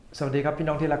สวัสดีครับพี่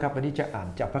น้องที่รักครับวันนี้จะอ่าน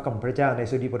จากพระคัมภีร์พระเจ้าใน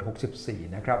สดุดีบท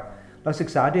64นะครับเราศึก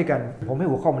ษาด้วยกันผมให้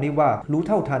หัวข้อวันนี้ว่ารู้เ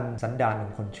ท่าทันสันดานขอ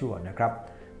งคนชั่วนะครับ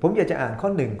ผมอยากจะอ่านข้อ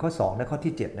1ข้อ2และข้อ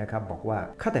ที่7นะครับบอกว่า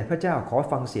ข้าแต่พระเจ้าขอ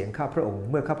ฟังเสียงข้าพระองค์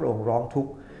เมื่อข้าพระองค์ร้องทุก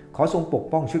ข์ขอทรงปก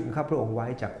ป้องชีวิตของข้าพระองค์ไว้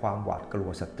จากความหวาดกลัว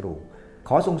ศัตรูข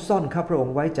อทรงซ่อนข้าพระอง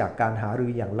ค์ไว้จากการหารื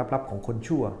ออย่างลับๆของคน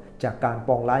ชั่วจากการป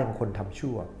องร้ายของคนทำ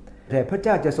ชั่วแต่พระเ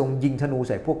จ้าจะทรงยิงธนูใ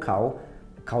ส่พวกเขา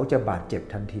จะบาดเจ็บ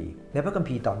ทันทีในพระคัม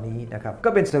ภีร์ตอนนี้นะครับก็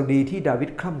เป็นสดุดีที่ดาวิด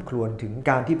คร่ำครวญถึง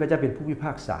การที่พระเจ้าเป็นผู้พิพ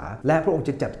ากษาและพระองค์จ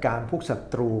ะจัดการพวกศั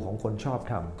ตรูของคนชอบ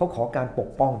ธรรมเขาขอการปก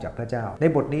ป้องจากพระเจ้าใน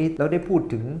บทนี้เราได้พูด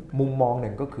ถึงมุมมองห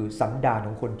นึ่งก็คือสันดานข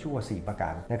องคนชั่ว4ประกา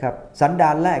รนะครับสันดา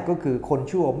นแรกก็คือคน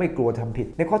ชั่วไม่กลัวทำผิด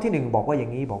ในข้อที่1บอกว่าอย่า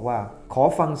งนี้บอกว่าขอ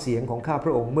ฟังเสียงของข้าพร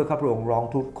ะองค์เมื่อข้าพระองค์ร้อง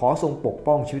ทุกข์ขอทรงปก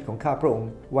ป้องชีวิตของข้าพระองค์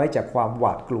ไว้จากความหว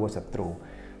าดกลัวศัตรู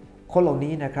คนเหล่า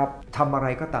นี้นะครับทำอะไร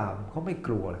ก็ตามเขาไม่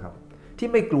กลัวนะครับ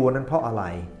ที่ไม่กลัวนั้นเพราะอะไร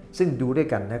ซึ่งดูด้วย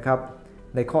กันนะครับ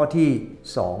ในข้อที่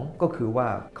2ก็คือว่า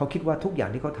เขาคิดว่าทุกอย่า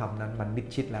งที่เขาทำนั้นมันมิด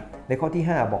ชิดแล้วในข้อที่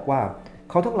5บอกว่า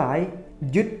เขาทั้งหลาย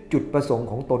ยึดจุดประสงค์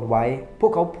ของตนไว้พว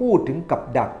กเขาพูดถึงกับ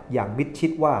ดักอย่างมิดชิ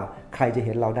ดว่าใครจะเ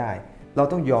ห็นเราได้เรา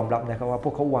ต้องยอมรับนะครับว่าพ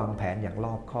วกเขาวางแผนอย่างร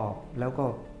อบคอบแล้วก็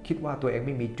คิดว่าตัวเองไ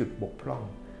ม่มีจุดบกพร่อง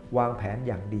วางแผน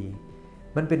อย่างดี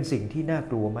มันเป็นสิ่งที่น่า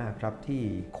กลัวมากครับที่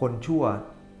คนชั่ว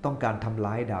ต้องการทำ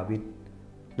ร้ายดาวิด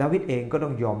เองก็ต้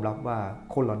องยอมรับว่า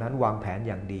คนเหล่านั้นวางแผน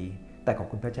อย่างดีแต่ขอบ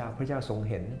คุณพระเจ้าทรง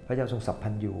เห็นพระเจ้าทรงสัพพั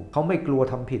นธ์อยู่เขาไม่กลัว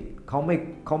ทำผิดเขาไ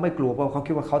ม่กลัวเพราะเขา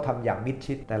คิดว่าเขาทำอย่างมิด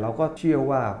ชิดแต่เราก็เชื่อ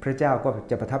ว่าพระเจ้าก็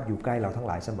จะประทับอยู่ใกล้เราทั้งห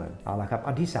ลายเสมอเอาละครับ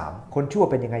อันที่3คนชั่ว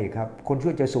เป็นยังไงอีกครับคนชั่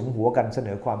วจะสุมหัวกันเสน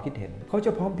อความคิดเห็นเขาจ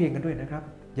ะพร้อมเพรียงกันด้วยนะครับ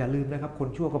อย่าลืมนะครับคน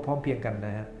ชั่วก็พร้อมเพรียงกันน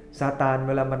ะฮะซาตานเ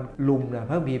วลามันลุมนะพ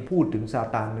ระคัมภีร์พูดถึงซา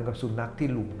ตานเหมือนกับสุนัขที่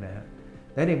ลุมนะฮะ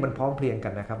และนี่มันพร้อมเพรียงกั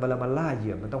นนะครับเวลามันล่าเห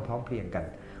ยื่อมันต้องพร้อมเพรียงกัน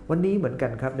วันนี้เหมือนกั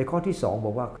นครับในข้อที่2บ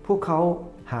อกว่าพวกเขา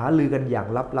หาลือกันอย่าง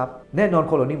ลับๆแน่นอน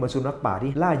คนเหล่านี้เหมือนสุนัขป่า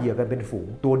ที่ล่าเหยื่อกันเป็นฝูง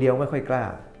ตัวเดียวไม่ค่อยกล้า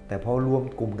แต่พอรวม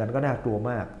กลุ่มกันก็น่ากลัว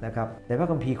มากนะครับในพระ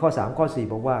คัมภีร์ข้อ3ข้อ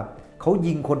4บอกว่าเขา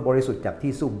ยิงคนบริสุทธิ์จาก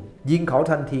ที่ซุ่มยิงเขา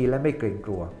ทันทีและไม่เกรงก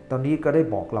ลัวตอนนี้ก็ได้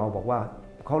บอกเราบอกว่า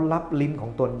เขารับลิ้นขอ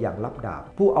งตนอย่างลับดาบ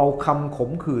ผู้เอาคำข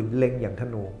มขื่นเล็งอย่างธ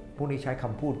นูพวกนี้ใช้ค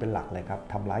ำพูดเป็นหลักเลยครับ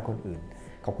ทำร้ายคนอื่น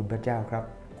ขอบคุณพระเจ้าครับ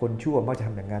คนชั่วมักจะท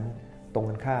ำอย่างนั้นตรง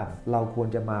กันข้ามเราควร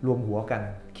จะมารวมหัวกัน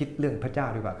คิดเรื่องพระเจ้า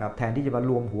ดีกว่าครับแทนที่จะมา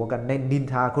รวมหัวกันในนิน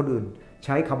ทาคนอื่นใ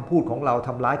ช้คำพูดของเราท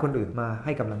ำร้ายคนอื่นมาใ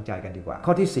ห้กำลังใจกันดีกว่าข้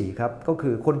อที่4ครับก็คื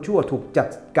อคนชั่วถูกจัด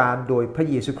การโดยพระ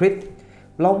เยซูคริสต์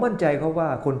เรามั่นใจเขาว่า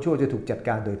คนชั่วจะถูกจัดก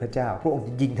ารโดยพระเจ้าพระองค์จ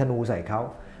ะยิงธนูใส่เขา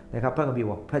นะครับพระคัมภีร์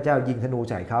บอกพระเจ้ายิงธนู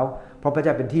ใส่เขาเพราะพระเจ้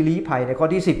าเป็นที่ลี้ภัยในข้อ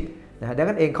ที่10นะดัง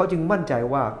นั้นเองเขาจึงมั่นใจ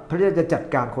ว่าพระเจ้าจะจัด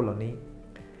การคนเหล่านี้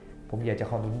ผมอยากจะ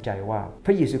ขอหนุนใจว่าพ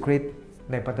ระเยซูคริสต์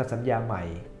ในพันธสัญญาใหม่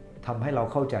ทำให้เรา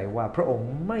เข้าใจว่าพระองค์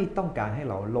ไม่ต้องการให้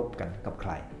เราลบกันกับใค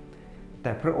รแ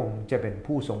ต่พระองค์จะเป็น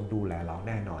ผู้ทรงดูแลเราแ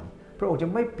น่นอนพระองค์จะ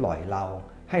ไม่ปล่อยเรา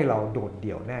ให้เราโดดเ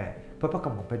ดี่ยวแน่เพราะพระค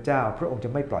ำของพระเจ้าพระองค์จะ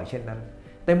ไม่ปล่อยเช่นนั้น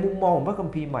แต่มุมมองของพระคัม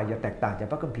ภีร์ใหม่จะแตกต่างจาก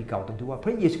พระคัมภีร์เก่าตรงที่ว่าพ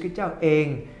ระเยซูคริสต์เจ้าเอง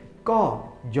ก็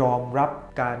ยอมรับ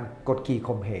การกดขี่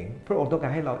ข่มเหงพระองค์ต้องกา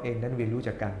รให้เราเองนั้นเรียนรู้จ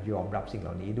ากการยอมรับสิ่งเห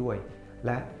ล่านี้ด้วยแ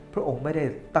ละพระองค์ไม่ได้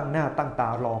ตั้งหน้าตั้งตา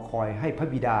รอคอยให้พระ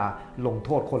บิดาลงโท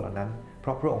ษคนเหล่านั้นเพ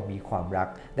ราะพระองค์มีความรัก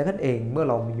ดังนั้นเองเมื่อ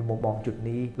เรามีมุมมองจุด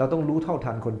นี้เราต้องรู้เท่า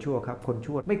ทันคนชั่วครับคน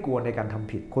ชั่วไม่กลัวในการท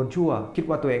ำผิดคนชั่วคิด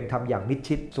ว่าตัวเองทำอย่างมิด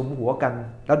ชิดสุมหัวกัน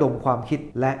ระดมความคิด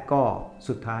และก็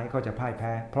สุดท้ายก็จะพ่ายแ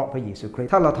พ้เพราะพระเยซูคริส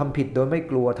ต์ถ้าเราทำผิดโดยไม่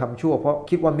กลัวทำชั่วเพราะ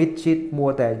คิดว่ามิดชิดมัว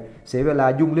แต่เสียเวลา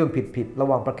ยุ่งเรื่องผิดระ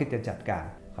วังพระคริสต์จะจัดการ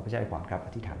ข้าพเจ้าขอครับอ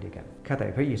ธิษฐานด้วยกันข้าแต่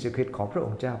พระเยซูคริสต์ขอพระอ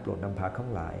งค์เจ้าโปรดนำพาข้า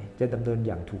งหลายจะดำเนินอ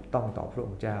ย่างถูกต้องต่อพระอ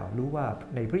งค์เจ้ารู้ว่า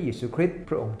ในพระเยซูคริสต์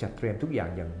พระองค์จัดเตรียมทุกอย่าง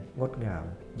อย่างงดงาม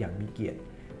อย่างมีเกียรติ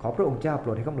ขอพระองค์เจ้าโปร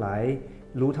ดให้ข้าพเจ้า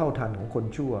รู้เท่าทันของคน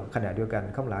ชั่วขณะเดียวกัน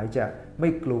ข้าพเจ้าจะไม่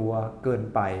กลัวเกิน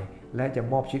ไปและจะ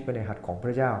มอบชีวิตไปในหัตถ์ของพร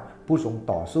ะเจ้าผู้ทรง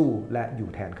ต่อสู้และอยู่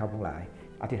แทนข้าพเจ้า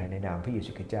อธิษฐานในนามพระเย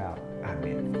ซูคริสต์เจ้าอาเม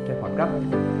นเจ้าขอบครับ